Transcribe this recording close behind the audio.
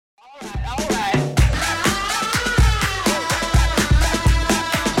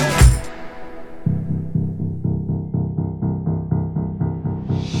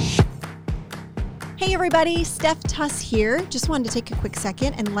Hey everybody, Steph Tuss here. Just wanted to take a quick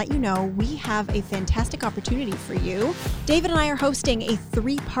second and let you know we have a fantastic opportunity for you. David and I are hosting a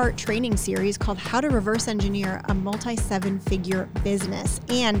 3-part training series called How to Reverse Engineer a Multi-7-Figure Business.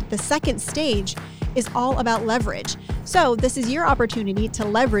 And the second stage is all about leverage. So this is your opportunity to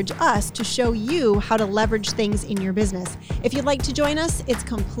leverage us to show you how to leverage things in your business. If you'd like to join us, it's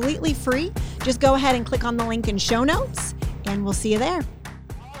completely free. Just go ahead and click on the link in show notes and we'll see you there.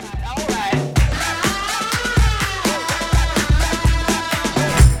 All right.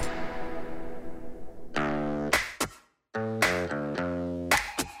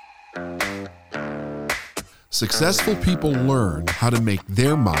 Successful people learn how to make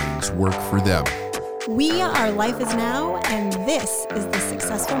their minds work for them. We are Life Is Now, and this is the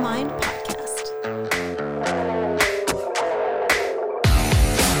Successful Mind Podcast.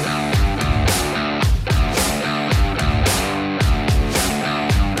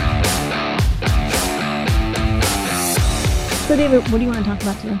 So, David, what do you want to talk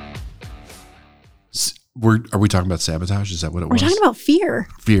about today? Are we talking about sabotage? Is that what it was? We're talking about fear.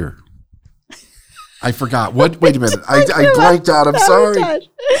 Fear. I forgot. What? Wait a minute. I blanked out. I'm sorry.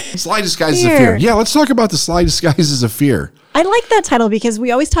 Sly disguises of fear. Yeah, let's talk about the sly disguises of fear. I like that title because we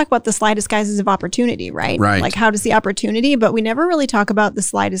always talk about the sly disguises of opportunity, right? Right. Like how to see opportunity, but we never really talk about the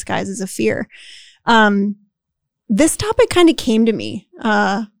sly disguises of fear. This topic kind of came to me.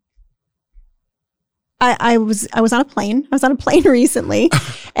 I was on a plane. I was on a plane recently.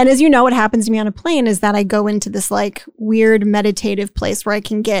 And as you know, what happens to me on a plane is that I go into this like weird meditative place where I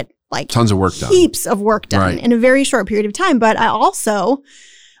can get like tons of work done. Heaps of work done right. in a very short period of time. But I also,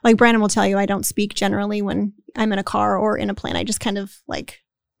 like Brandon will tell you, I don't speak generally when I'm in a car or in a plane. I just kind of like,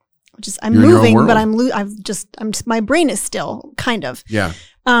 I'm You're moving, but my brain is still kind of. Yeah.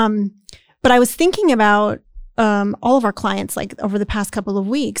 But I was thinking about all of our clients like over the past couple of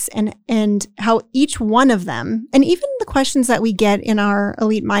weeks and how each one of them, and even the questions that we get in our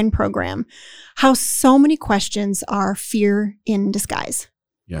Elite Mind program, how so many questions are fear in disguise.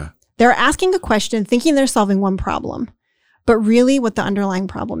 Yeah. They're asking a question, thinking they're solving one problem, but really what the underlying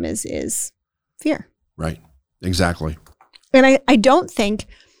problem is fear. Right. Exactly. And I don't think,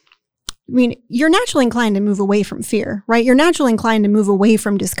 you're naturally inclined to move away from fear, right? You're naturally inclined to move away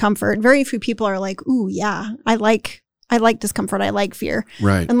from discomfort. Very few people are like, ooh, yeah, I like discomfort. I like fear.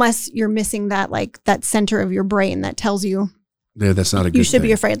 Right. Unless you're missing that center of your brain that tells you. Yeah, that's not a good thing. You should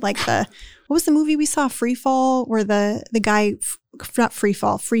be afraid. Like what was the movie we saw? Free Fall, where the guy, not Free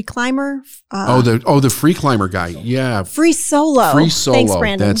Fall, Free Climber. The Free Climber guy. Yeah. Free Solo. Free Solo. Thanks,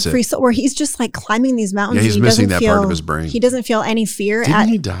 Brandon. That's it. Where he's just like climbing these mountains. Yeah, he's missing that part of his brain. He doesn't feel any fear. Didn't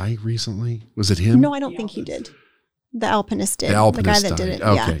he die recently? Was it him? No, I don't think he did. The alpinist did. The guy that died. did it.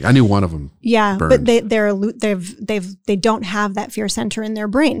 Okay, yeah. I knew one of them. Yeah, burned. but they don't have that fear center in their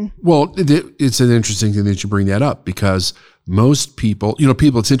brain. Well, it's an interesting thing that you bring that up because most people,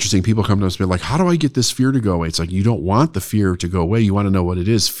 it's interesting. People come to us and be like, how do I get this fear to go away? It's like, you don't want the fear to go away. You want to know what it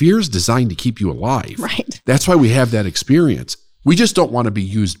is. Fear is designed to keep you alive. Right. That's why we have that experience. We just don't want to be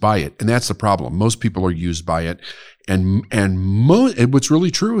used by it. And that's the problem. Most people are used by it. And what's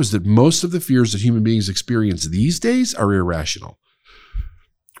really true is that most of the fears that human beings experience these days are irrational.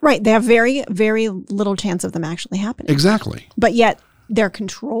 Right. They have very, very little chance of them actually happening. Exactly. But yet they're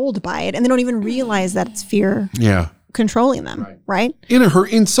controlled by it and they don't even realize that it's fear. Yeah. Controlling them, right?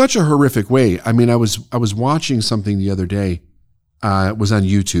 In such a horrific way. I was watching something the other day. It was on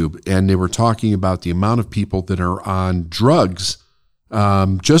YouTube, and they were talking about the amount of people that are on drugs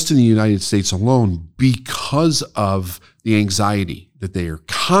just in the United States alone because of the anxiety that they are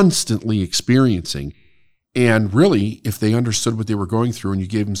constantly experiencing. And really, if they understood what they were going through and you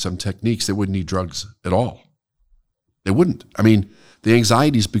gave them some techniques, they wouldn't need drugs at all. They wouldn't. The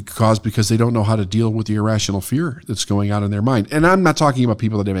anxiety is because they don't know how to deal with the irrational fear that's going on in their mind. And I'm not talking about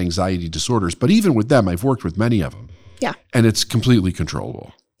people that have anxiety disorders, but even with them, I've worked with many of them. Yeah. And it's completely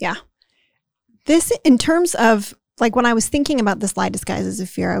controllable. Yeah. This, in terms of, like when I was thinking about the sly disguises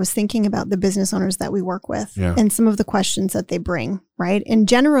of fear, I was thinking about the business owners that we work with and some of the questions that they bring, right? And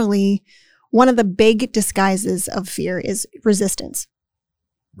generally, one of the big disguises of fear is resistance.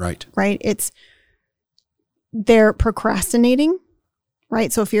 Right. Right? They're procrastinating.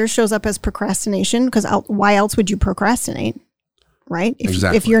 Right. So fear shows up as procrastination because why else would you procrastinate? Right.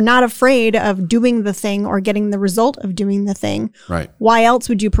 If you're not afraid of doing the thing or getting the result of doing the thing, right, why else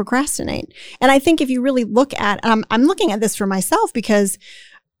would you procrastinate? And I think if you really look at, I'm looking at this for myself because,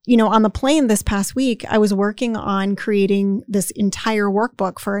 on the plane this past week, I was working on creating this entire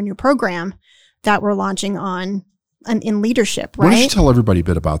workbook for a new program that we're launching in leadership. Right. Why don't you tell everybody a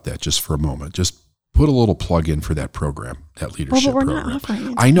bit about that just for a moment? Just put a little plug in for that program, that leadership but we're program. not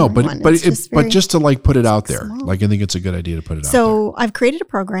offering it. I know, but very, just to like put it out there, small. like I think it's a good idea to put it out there. So I've created a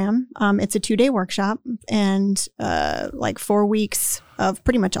program. It's a 2-day workshop and like 4 weeks of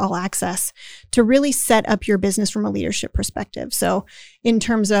pretty much all access to really set up your business from a leadership perspective. So in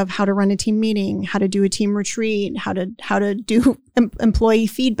terms of how to run a team meeting, how to do a team retreat, how to do employee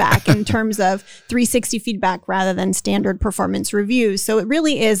feedback in terms of 360 feedback rather than standard performance reviews. So it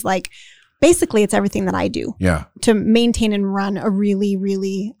really is like, basically, it's everything that I do to maintain and run a really,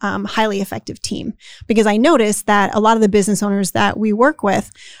 really highly effective team. Because I noticed that a lot of the business owners that we work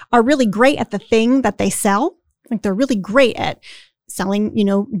with are really great at the thing that they sell. Like they're really great at selling,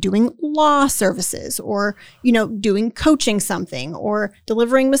 doing law services or, doing coaching something or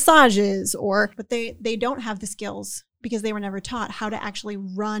delivering massages but they don't have the skills because they were never taught how to actually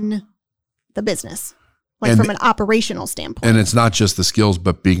run the business. Like from an operational standpoint. And it's not just the skills,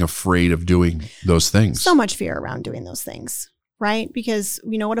 but being afraid of doing those things. So much fear around doing those things, right? Because,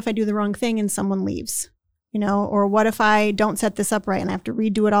 what if I do the wrong thing and someone leaves? Or what if I don't set this up right and I have to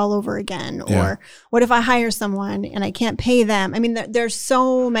redo it all over again? Or what if I hire someone and I can't pay them? I mean, there's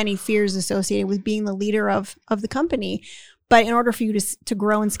so many fears associated with being the leader of the company. But in order for you to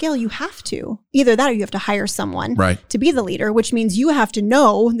grow and scale, you have to. Either that or you have to hire someone to be the leader, which means you have to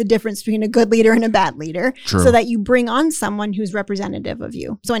know the difference between a good leader and a bad leader so that you bring on someone who's representative of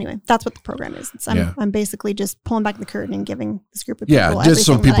you. So anyway, that's what the program is. I'm basically just pulling back the curtain and giving this group of people just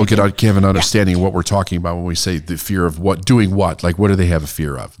so people can have an understanding of what we're talking about when we say the fear of doing what. Like, what do they have a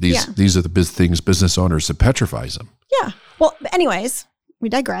fear of? These are the things business owners that petrifies them. Yeah. Well, anyways, we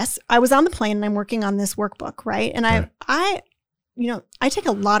digress. I was on the plane and I'm working on this workbook, right? And I take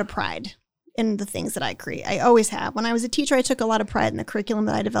a lot of pride in the things that I create. I always have. When I was a teacher, I took a lot of pride in the curriculum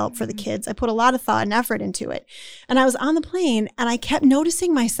that I developed for the kids. I put a lot of thought and effort into it. And I was on the plane and I kept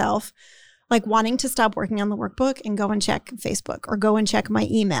noticing myself like wanting to stop working on the workbook and go and check Facebook or go and check my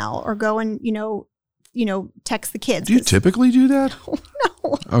email or go and, text the kids. Do you typically do that?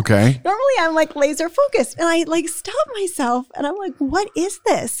 No. Okay. Normally I'm like laser focused and I like stop myself and I'm like, what is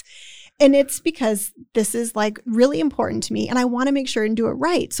this? And it's because this is like really important to me and I want to make sure and do it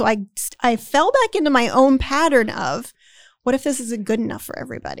right. So I fell back into my own pattern of what if this isn't good enough for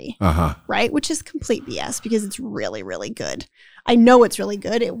everybody? Right? Which is complete BS because it's really, really good. I know it's really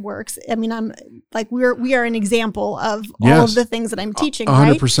good. It works. I mean, I'm like, we are an example of all of the things that I'm teaching,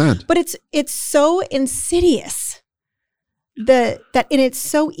 100%. Right? But it's so insidious and it's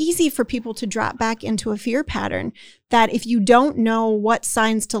so easy for people to drop back into a fear pattern that if you don't know what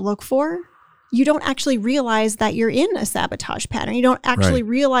signs to look for, you don't actually realize that you're in a sabotage pattern. You don't actually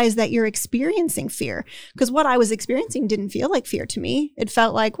realize that you're experiencing fear because what I was experiencing didn't feel like fear to me. It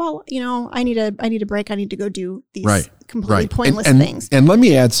felt like, well, I need a break. I need to go do these completely pointless things. And let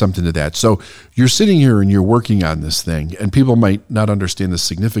me add something to that. So you're sitting here and you're working on this thing and people might not understand the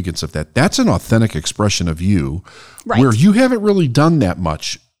significance of that. That's an authentic expression of you where you haven't really done that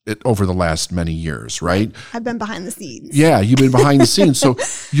much over the last many years, right? I've been behind the scenes. Yeah, you've been behind the scenes. So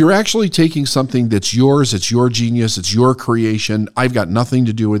you're actually taking something that's yours, it's your genius, it's your creation. I've got nothing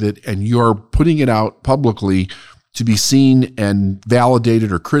to do with it. And you're putting it out publicly to be seen and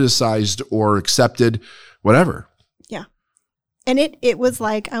validated or criticized or accepted, whatever. Yeah. And it was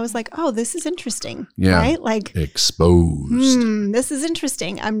like, I was like, oh, this is interesting. Yeah. Right? Like exposed. This is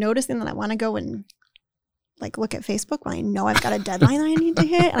interesting. I'm noticing that I want to go and like look at Facebook when I know I've got a deadline I need to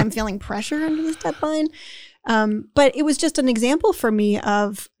hit and I'm feeling pressure under this deadline. But it was just an example for me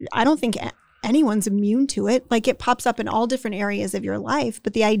of, I don't think anyone's immune to it. Like it pops up in all different areas of your life.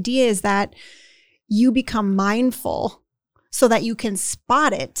 But the idea is that you become mindful so that you can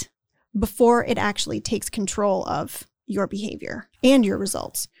spot it before it actually takes control of your behavior and your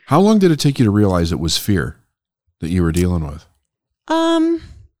results. How long did it take you to realize it was fear that you were dealing with?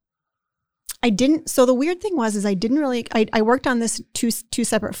 I didn't. So the weird thing was, I didn't really, I worked on this two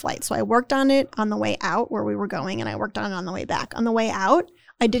separate flights. So I worked on it on the way out where we were going and I worked on it on the way back. On the way out,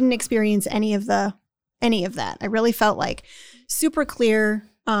 I didn't experience any of that. I really felt like super clear.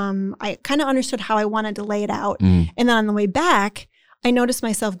 I kind of understood how I wanted to lay it out. And then on the way back, I noticed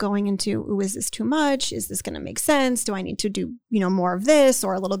myself going into, is this too much? Is this going to make sense? Do I need to do, more of this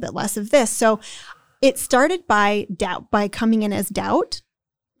or a little bit less of this? So it started by doubt, by coming in as doubt,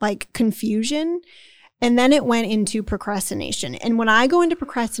 like confusion. And then it went into procrastination. And when I go into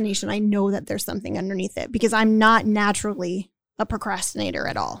procrastination, I know that there's something underneath it because I'm not naturally a procrastinator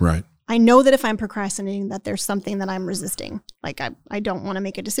at all. Right. I know that if I'm procrastinating, that there's something that I'm resisting. Like I don't want to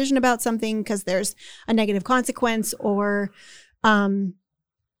make a decision about something because there's a negative consequence or there's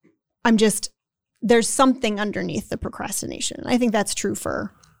something underneath the procrastination. I think that's true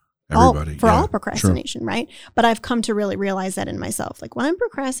for Everybody. all procrastination, right? But I've come to really realize that in myself. Like when I'm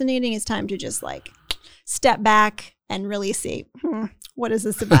procrastinating, it's time to just like step back and really see, what is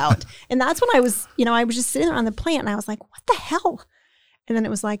this about? And that's when I was just sitting there on the plant and I was like, what the hell? And then it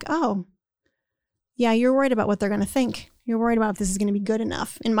was like, oh, yeah, you're worried about what they're going to think. You're worried about if this is going to be good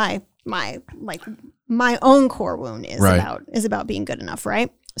enough. And my own core wound is about being good enough,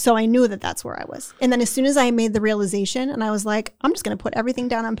 right? So I knew that that's where I was. And then as soon as I made the realization and I was like, I'm just going to put everything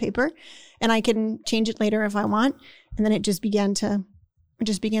down on paper and I can change it later if I want. And then it just began to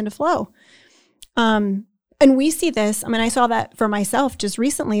flow. And we see this. I mean, I saw that for myself just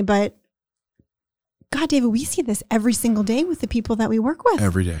recently, but God, David, we see this every single day with the people that we work with.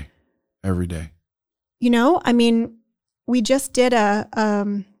 Every day. I mean, we just did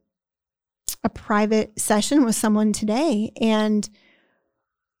a private session with someone today, and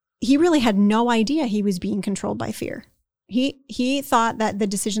he really had no idea he was being controlled by fear. He thought that the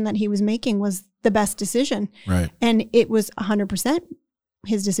decision that he was making was the best decision. Right. And it was 100%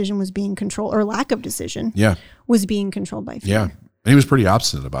 his decision was being controlled, or lack of decision was being controlled by fear. Yeah. And he was pretty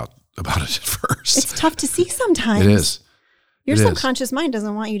obstinate about it at first. It's tough to see sometimes. It is. Your subconscious mind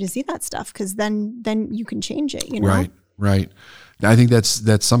doesn't want you to see that stuff because then you can change it, Right. I think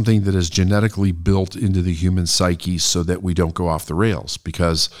that's something that is genetically built into the human psyche so that we don't go off the rails,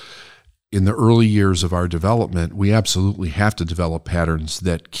 because in the early years of our development, we absolutely have to develop patterns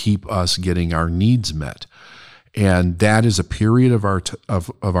that keep us getting our needs met. And that is a period of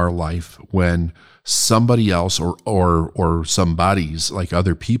our life when somebody else or some bodies, like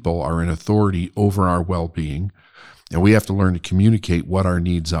other people, are in authority over our well-being. And we have to learn to communicate what our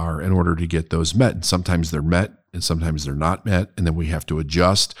needs are in order to get those met. And sometimes they're met and sometimes they're not met. And then we have to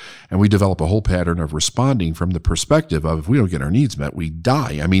adjust. And we develop a whole pattern of responding from the perspective of, if we don't get our needs met, we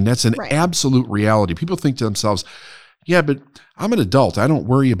die. I mean, that's an absolute reality. People think to themselves, yeah, but I'm an adult. I don't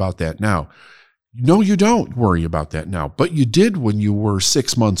worry about that now. No, you don't worry about that now. But you did when you were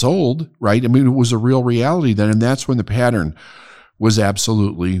 6 months old, right? I mean, it was a real reality then. And that's when the pattern was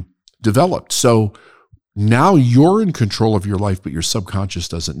absolutely developed. So now you're in control of your life, but your subconscious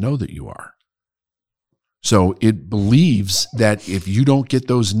doesn't know that you are. So it believes that if you don't get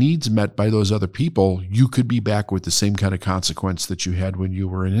those needs met by those other people, you could be back with the same kind of consequence that you had when you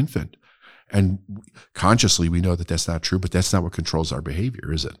were an infant. And consciously, we know that that's not true, but that's not what controls our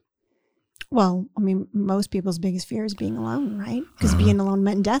behavior, is it? Well, I mean, most people's biggest fear is being alone, right? Because being alone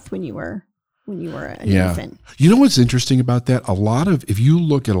meant death when you were an infant. You know what's interesting about that? If you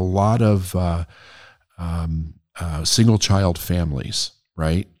look at a lot of single child families,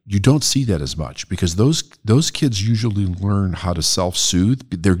 right? You don't see that as much because those kids usually learn how to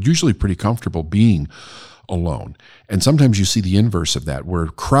self-soothe. They're usually pretty comfortable being alone. And sometimes you see the inverse of that, where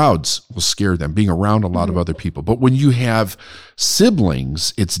crowds will scare them, being around a lot of other people. But when you have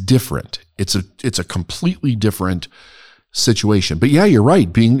siblings, it's different. It's a completely different situation. But yeah, you're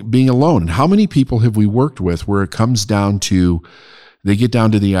right, being alone. And how many people have we worked with where it comes down to, they get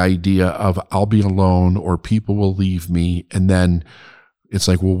down to the idea of, I'll be alone or people will leave me. And then it's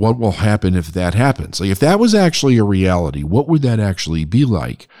like, well, what will happen if that happens? Like, if that was actually a reality, what would that actually be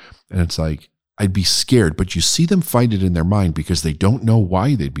like? And it's like, I'd be scared. But you see them fight it in their mind because they don't know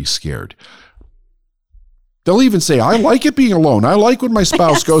why they'd be scared. They'll even say, I like it being alone. I like when my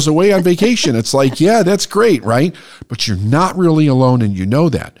spouse goes away on vacation. It's like, yeah, that's great, right? But you're not really alone and you know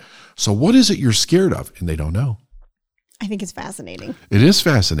that. So what is it you're scared of? And they don't know. I think it's fascinating. It is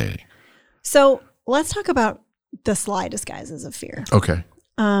fascinating. So let's talk about the sly disguises of fear. Okay.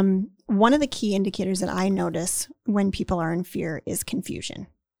 One of the key indicators that I notice when people are in fear is confusion.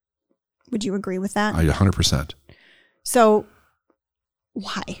 Would you agree with that? 100%. So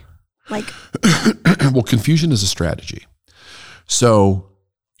why? Like, well, confusion is a strategy. So,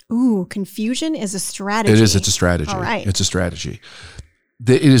 confusion is a strategy. It is. It's a strategy. All right. It's a strategy.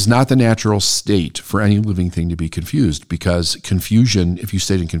 It is not the natural state for any living thing to be confused, because confusion, if you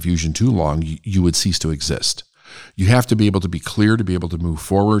stayed in confusion too long, you would cease to exist. You have to be able to be clear, to be able to move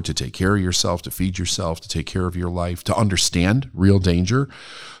forward, to take care of yourself, to feed yourself, to take care of your life, to understand real danger.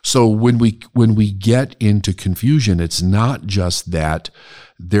 So when we get into confusion, it's not just that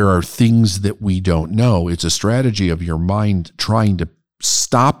there are things that we don't know. It's a strategy of your mind trying to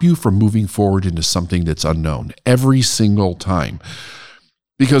stop you from moving forward into something that's unknown every single time.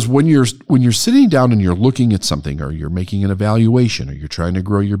 Because when you're sitting down and you're looking at something, or you're making an evaluation, or you're trying to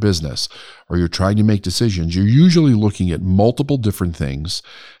grow your business, or you're trying to make decisions, you're usually looking at multiple different things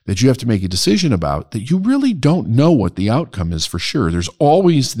that you have to make a decision about that you really don't know what the outcome is for sure. There's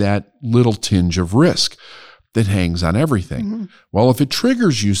always that little tinge of risk that hangs on everything. Mm-hmm. Well, if it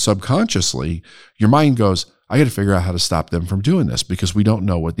triggers you subconsciously, your mind goes, I got to figure out how to stop them from doing this because we don't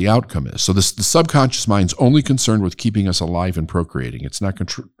know what the outcome is. So the subconscious mind's only concerned with keeping us alive and procreating. It's not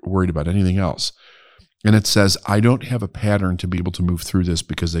worried about anything else. And it says, I don't have a pattern to be able to move through this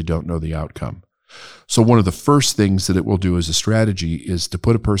because I don't know the outcome. So one of the first things that it will do as a strategy is to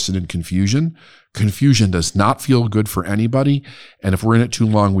put a person in confusion. Confusion does not feel good for anybody. And if we're in it too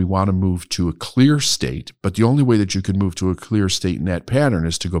long, we want to move to a clear state. But the only way that you can move to a clear state in that pattern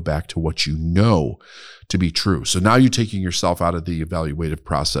is to go back to what you know to be true. So now you're taking yourself out of the evaluative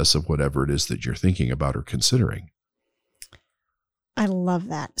process of whatever it is that you're thinking about or considering. I love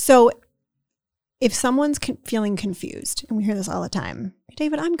that. So if someone's feeling confused, and we hear this all the time,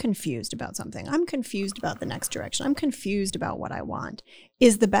 David, I'm confused about something. I'm confused about the next direction. I'm confused about what I want.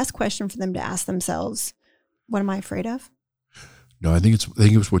 Is the best question for them to ask themselves, what am I afraid of? No, I think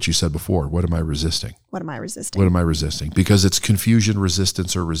it was what you said before. What am I resisting? What am I resisting? What am I resisting? Because it's confusion,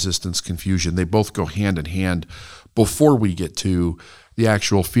 resistance, or resistance, confusion. They both go hand in hand before we get to the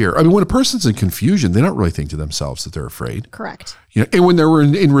actual fear. I mean, when a person's in confusion, they don't really think to themselves that they're afraid. Correct. You know, and when they're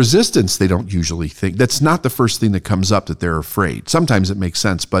in resistance, they don't usually think. That's not the first thing that comes up, that they're afraid. Sometimes it makes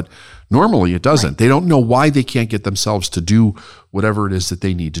sense, but normally it doesn't. Right. They don't know why they can't get themselves to do whatever it is that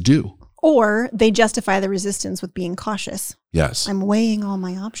they need to do. Or they justify the resistance with being cautious. Yes. I'm weighing all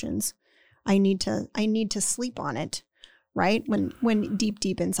my options. I need to sleep on it, right? When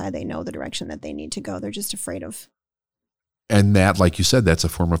deep inside they know the direction that they need to go. They're just afraid of. And that, like you said, that's a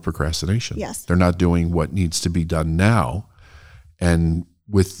form of procrastination. Yes. They're not doing what needs to be done now. And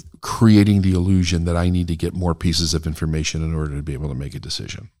with creating the illusion that I need to get more pieces of information in order to be able to make a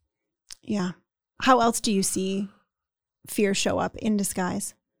decision. Yeah. How else do you see fear show up in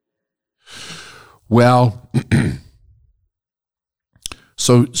disguise? Well,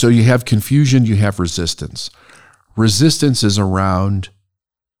 so you have confusion, you have resistance. Resistance is around,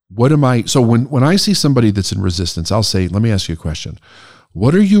 what am I, so when I see somebody that's in resistance, I'll say, let me ask you a question.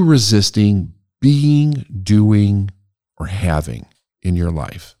 What are you resisting being, doing, or having in your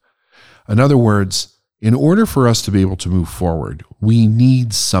life? In other words, in order for us to be able to move forward, we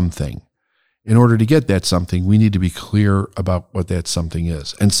need something. In order to get that something, we need to be clear about what that something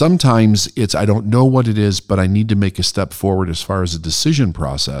is. And sometimes it's, I don't know what it is, but I need to make a step forward as far as a decision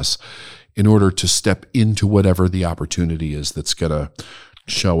process in order to step into whatever the opportunity is that's going to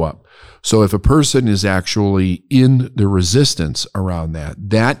show up. So if a person is actually in the resistance around that,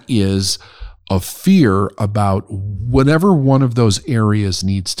 that is a fear about whatever one of those areas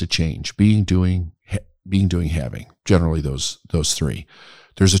needs to change, being, doing, having, generally those three.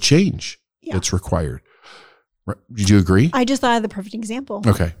 There's a change. Yeah. It's required. Did you agree? I just thought of the perfect example.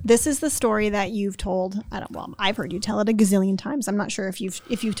 Okay. This is the story that you've told. I've heard you tell it a gazillion times. I'm not sure if you've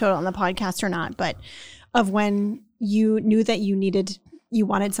told it on the podcast or not, but of when you knew that you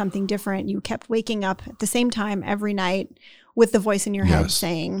wanted something different. You kept waking up at the same time every night with the voice in your head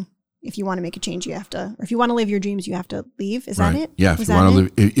saying, if you want to make a change, you have to, or if you want to live your dreams, you have to leave. Is that it? Yeah. If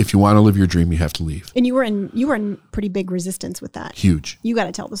you want to live your dream, you have to leave. And you were in pretty big resistance with that. Huge. You got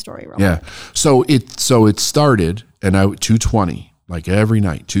to tell the story, Roman. Yeah. So it started, and 2:20, like every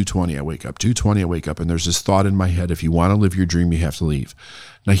night, 2:20, I wake up, 2:20, I wake up, and there's this thought in my head: if you want to live your dream, you have to leave.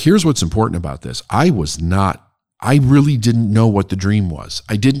 Now, here's what's important about this: I really didn't know what the dream was.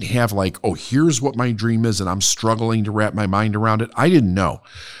 I didn't have here's what my dream is, and I'm struggling to wrap my mind around it. I didn't know.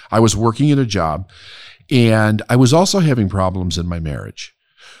 I was working at a job, and I was also having problems in my marriage.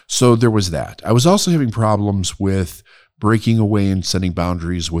 So there was that. I was also having problems with breaking away and setting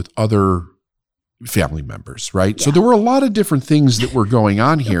boundaries with other family members, right? Yeah. So there were a lot of different things that were going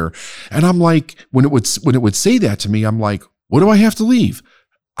on here. And I'm like, when it would say that to me, I'm like, what do I have to leave?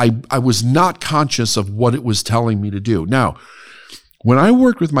 I was not conscious of what it was telling me to do. Now, when I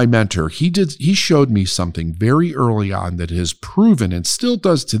worked with my mentor, he showed me something very early on that has proven and still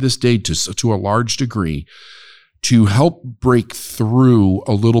does to this day to a large degree to help break through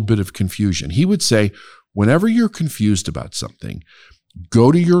a little bit of confusion. He would say, whenever you're confused about something,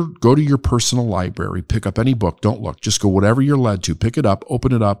 go to your personal library, pick up any book, don't look, just go whatever you're led to, pick it up,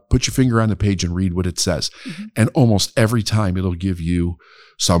 open it up, put your finger on the page and read what it says. Mm-hmm. And almost every time it'll give you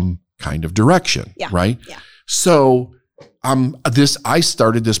some kind of direction, right? Yeah. So I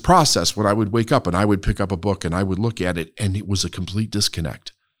started this process when I would wake up and I would pick up a book and I would look at it, and it was a complete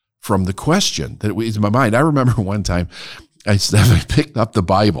disconnect from the question that was in my mind. I remember one time I picked up the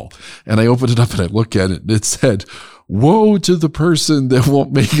Bible and I opened it up and I looked at it and it said, woe to the person that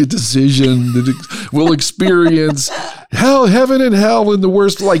won't make a decision, that will experience hell, heaven and hell in the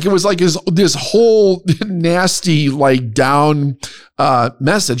worst. Like it was like this whole nasty, down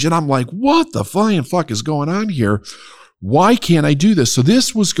message. And I'm like, what the flying fuck is going on here? Why can't I do this? So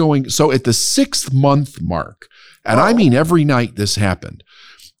this was so at the 6th month mark, and I mean, every night this happened,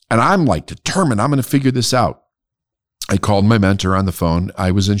 and I'm like determined, I'm going to figure this out. I called my mentor on the phone.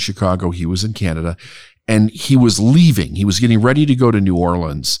 I was in Chicago. He was in Canada, and he was leaving. He was getting ready to go to New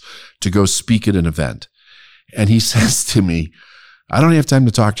Orleans to go speak at an event. And he says to me, I don't have time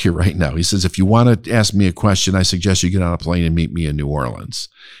to talk to you right now. He says, if you want to ask me a question, I suggest you get on a plane and meet me in New Orleans.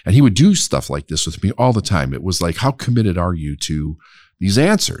 And he would do stuff like this with me all the time. It was like, how committed are you to these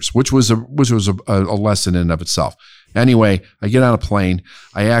answers? Which was a lesson in and of itself. Anyway, I get on a plane.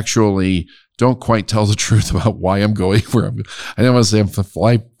 I actually don't quite tell the truth about why I'm going where I'm going. I don't want to say I'm for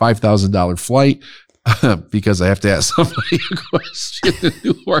 $5,000 flight. Because I have to ask somebody a question in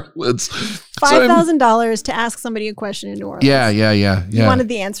New Orleans. $5,000 to ask somebody a question in New Orleans. Yeah. You wanted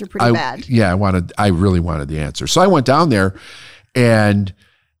the answer pretty bad. Yeah, I really wanted the answer. So I went down there, and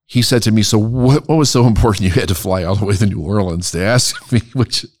he said to me, so what was so important you had to fly all the way to New Orleans to ask me,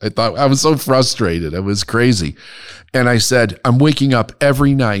 which I thought, I was so frustrated. It was crazy. And I said, I'm waking up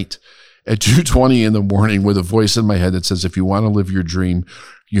every night at 2:20 in the morning with a voice in my head that says, if you want to live your dream,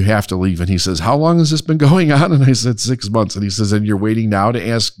 you have to leave. And he says, how long has this been going on? And I said, 6 months. And he says, and you're waiting now to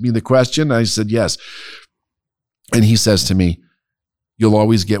ask me the question? And I said, yes. And he says to me, you'll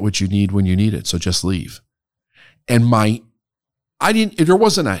always get what you need when you need it. So just leave. And there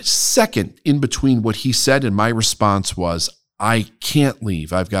wasn't a second in between what he said and my response was, I can't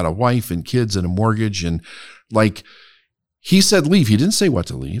leave. I've got a wife and kids and a mortgage. And he said, leave. He didn't say what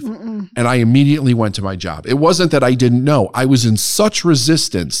to leave. Mm-mm. And I immediately went to my job. It wasn't that I didn't know. I was in such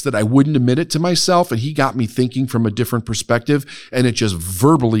resistance that I wouldn't admit it to myself. And he got me thinking from a different perspective. And it just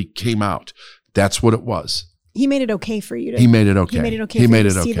verbally came out. That's what it was. He made it okay for you to. He made it okay. He made it okay. He for made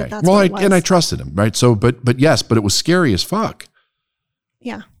you it to see okay. that that's what it was. And I trusted him, right? So, but it was scary as fuck.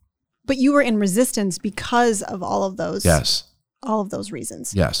 Yeah. But you were in resistance because of all of those. Yes. All of those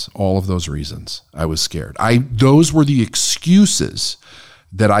reasons. Yes, all of those reasons. I was scared. Those were the excuses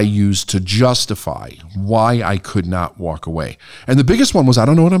that I used to justify why I could not walk away. And the biggest one was, I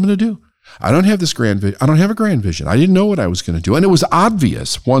don't know what I'm going to do. I don't have this I don't have a grand vision. I didn't know what I was going to do. And it was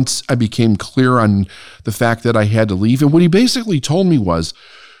obvious once I became clear on the fact that I had to leave. And what he basically told me was,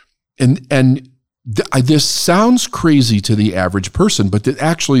 this sounds crazy to the average person, but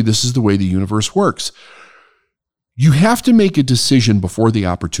actually this is the way the universe works. You have to make a decision before the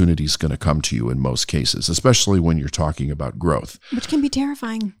opportunity is going to come to you in most cases, especially when you're talking about growth. Which can be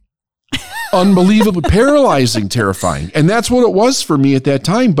terrifying. Unbelievably paralyzing, terrifying. And that's what it was for me at that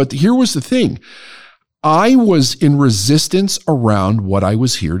time. But here was the thing. I was in resistance around what I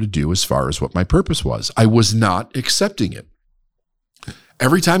was here to do as far as what my purpose was. I was not accepting it.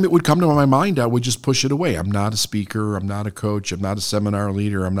 Every time it would come to my mind, I would just push it away. I'm not a speaker. I'm not a coach. I'm not a seminar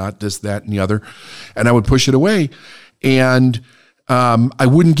leader. I'm not this, that, and the other. And I would push it away. And I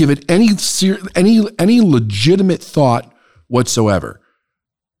wouldn't give it any legitimate thought whatsoever.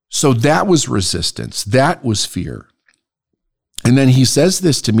 So that was resistance. That was fear. And then he says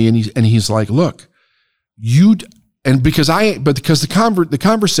this to me, and he's like, look, because the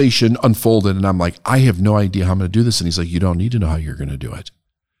conversation unfolded, and I'm like, I have no idea how I'm going to do this. And he's like, you don't need to know how you're going to do it.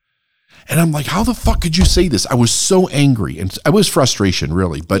 And I'm like, how the fuck could you say this? I was so angry, and I was frustration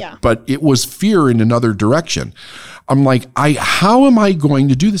really, but it was fear in another direction. I'm like, how am I going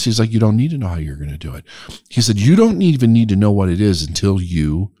to do this? He's like, you don't need to know how you're going to do it. He said, you don't even need to know what it is until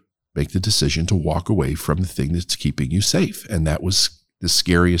you make the decision to walk away from the thing that's keeping you safe. And that was the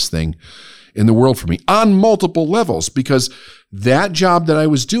scariest thing in the world for me on multiple levels, because that job that I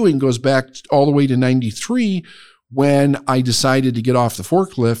was doing goes back all the way to 93 when I decided to get off the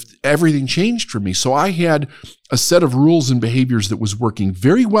forklift. Everything changed for me. So I had a set of rules and behaviors that was working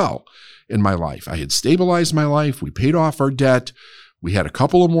very well in my life. I had stabilized my life. We paid off our debt. We had a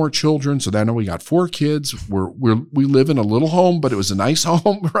couple of more children. So then we got 4 kids. We live in a little home, but it was a nice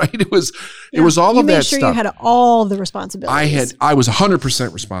home, right? It was all of that stuff. You made sure you had all the responsibilities. I was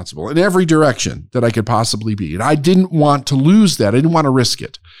 100% responsible in every direction that I could possibly be. And I didn't want to lose that. I didn't want to risk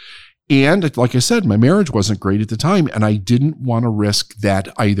it. And like I said, my marriage wasn't great at the time, and I didn't want to risk that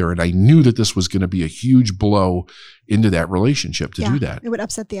either. And I knew that this was going to be a huge blow into that relationship to do that. It would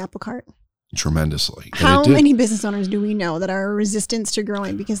upset the apple cart. Tremendously. How many business owners do we know that are resistant to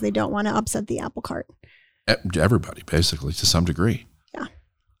growing because they don't want to upset the apple cart? Everybody, basically, to some degree. Yeah.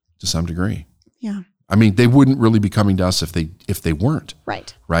 To some degree. Yeah. I mean, they wouldn't really be coming to us if they weren't.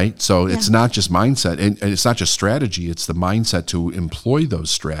 Right. Right? So it's not just mindset, and it's not just strategy, it's the mindset to employ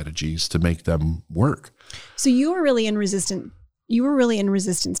those strategies to make them work. So you were really in resistance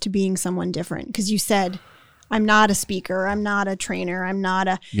to being someone different, because you said, I'm not a speaker. I'm not a trainer. I'm not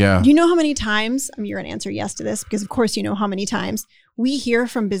a, Yeah. Do you know how many times, you're going to answer yes to this because of course you know how many times we hear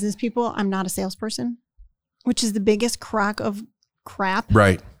from business people, I'm not a salesperson, which is the biggest crock of crap.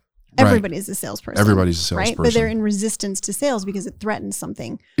 Right. Everybody is a salesperson. Everybody's a salesperson. Right? But they're in resistance to sales because it threatens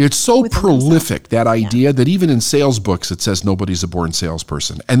something. It's so prolific, that idea, Yeah. that even in sales books, it says nobody's a born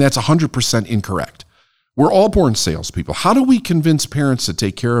salesperson. And that's 100% incorrect. We're all born salespeople. How do we convince parents to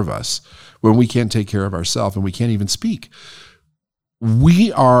take care of us when we can't take care of ourselves and we can't even speak?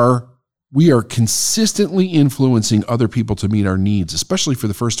 We are consistently influencing other people to meet our needs, especially for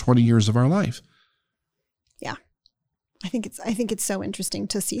the first 20 years of our life. Yeah. I think it's so interesting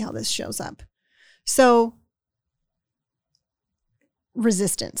to see how this shows up. So,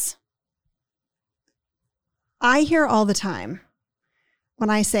 resistance. I hear all the time when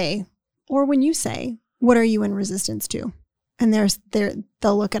I say, or when you say, what are you in resistance to? And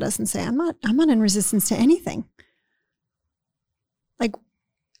they'll look at us and say, I'm not in resistance to anything. Like,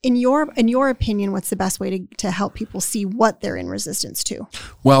 in your opinion, what's the best way to help people see what they're in resistance to?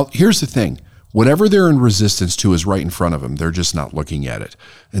 Well, here's the thing. Whatever they're in resistance to is right in front of them. They're just not looking at it.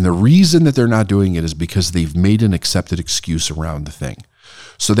 And the reason that they're not doing it is because they've made an accepted excuse around the thing.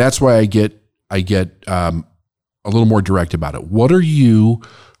 So that's why I get a little more direct about it. What are you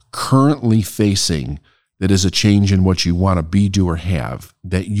currently facing that is a change in what you want to be, do, or have,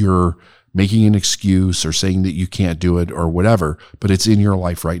 that you're making an excuse or saying that you can't do it or whatever, but it's in your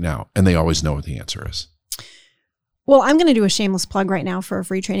life right now? And they always know what the answer is. Well, I'm going to do a shameless plug right now for a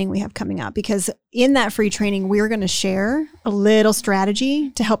free training we have coming up, because in that free training, we're going to share a little strategy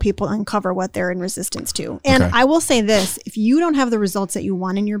to help people uncover what they're in resistance to. And Okay. I will say this, if you don't have the results that you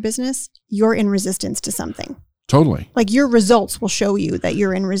want in your business, you're in resistance to something. Totally. Like, your results will show you that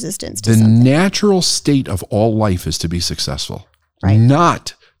you're in resistance to The something. natural state of all life is to be successful, Right.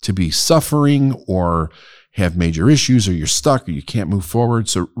 not to be suffering or have major issues, or you're stuck or you can't move forward.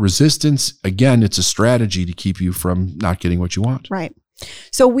 So resistance, again, it's a strategy to keep you from not getting what you want. Right.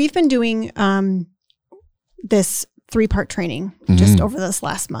 So we've been doing this 3-part training just over this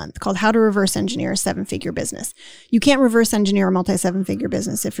last month called How to Reverse Engineer a 7-Figure Business. You can't reverse engineer a multi-7-figure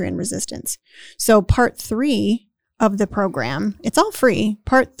business if you're in resistance. So part 3 of the program, it's all free.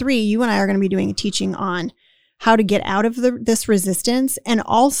 Part 3, you and I are going to be doing a teaching on how to get out of this resistance, and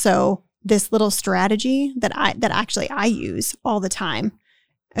also this little strategy that I use all the time.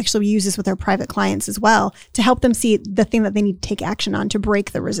 Actually, we use this with our private clients as well to help them see the thing that they need to take action on to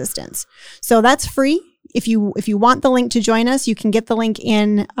break the resistance. So that's free. If you want the link to join us, you can get the link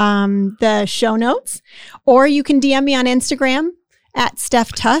in the show notes, or you can DM me on Instagram at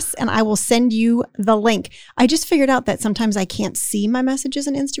Steph Tuss, and I will send you the link. I just figured out that sometimes I can't see my messages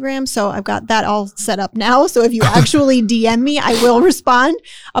on Instagram, so I've got that all set up now. So if you actually DM me, I will respond.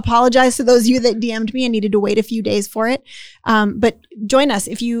 Apologize to those of you that DM'd me and needed to wait a few days for it. But join us.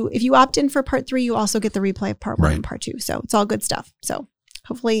 If you opt in for part 3, you also get the replay of part 1 and part 2. So it's all good stuff. So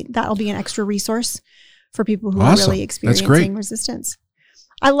hopefully that'll be an extra resource for people who are really experiencing resistance.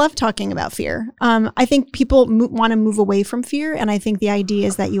 I love talking about fear. I think people want to move away from fear. And I think the idea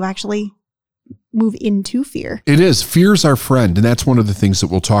is that you actually move into fear. It is. Fear's our friend. And that's one of the things that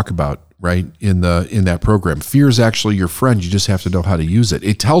we'll talk about, right, in that program. Fear is actually your friend. You just have to know how to use it.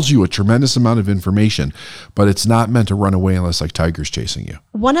 It tells you a tremendous amount of information, but it's not meant to run away unless like tigers chasing you.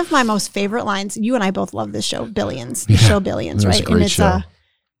 One of my most favorite lines, you and I both love this show, Billions, the show Billions, right? A great and it's show.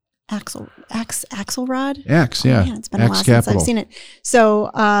 Axelrod. X, yeah. Man, it's been a while since I've seen it.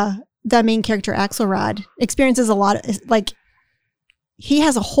 So the main character, Axelrod, experiences a lot of, like, he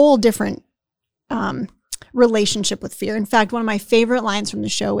has a whole different relationship with fear. In fact, one of my favorite lines from the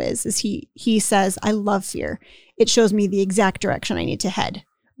show is he says, "I love fear. It shows me the exact direction I need to head,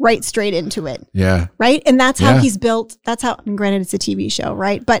 right straight into it." Yeah. Right. And that's how he's built. That's how, and granted, it's a TV show,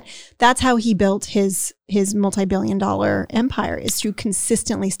 right? But that's how he built his multi-billion-dollar empire, is through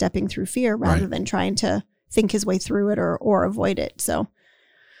consistently stepping through fear rather than trying to think his way through it or avoid it. So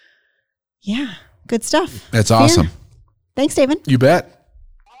yeah, good stuff. That's Fear. awesome. Thanks, David. You bet.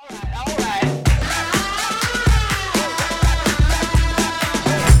 All right.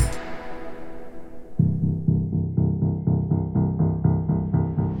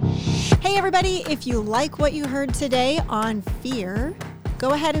 Hey, everybody, if you like what you heard today on fear,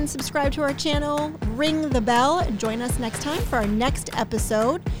 go ahead and subscribe to our channel, ring the bell, and join us next time for our next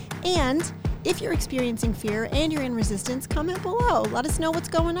episode. And if you're experiencing fear and you're in resistance, comment below. Let us know what's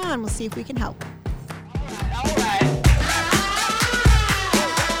going on. We'll see if we can help. All right.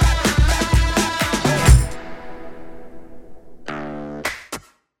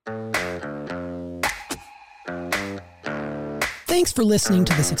 Thanks for listening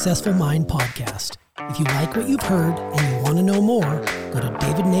to the Successful Mind podcast. If you like what you've heard and you want to know more, go to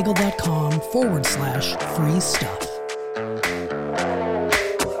davidnagel.com/free stuff.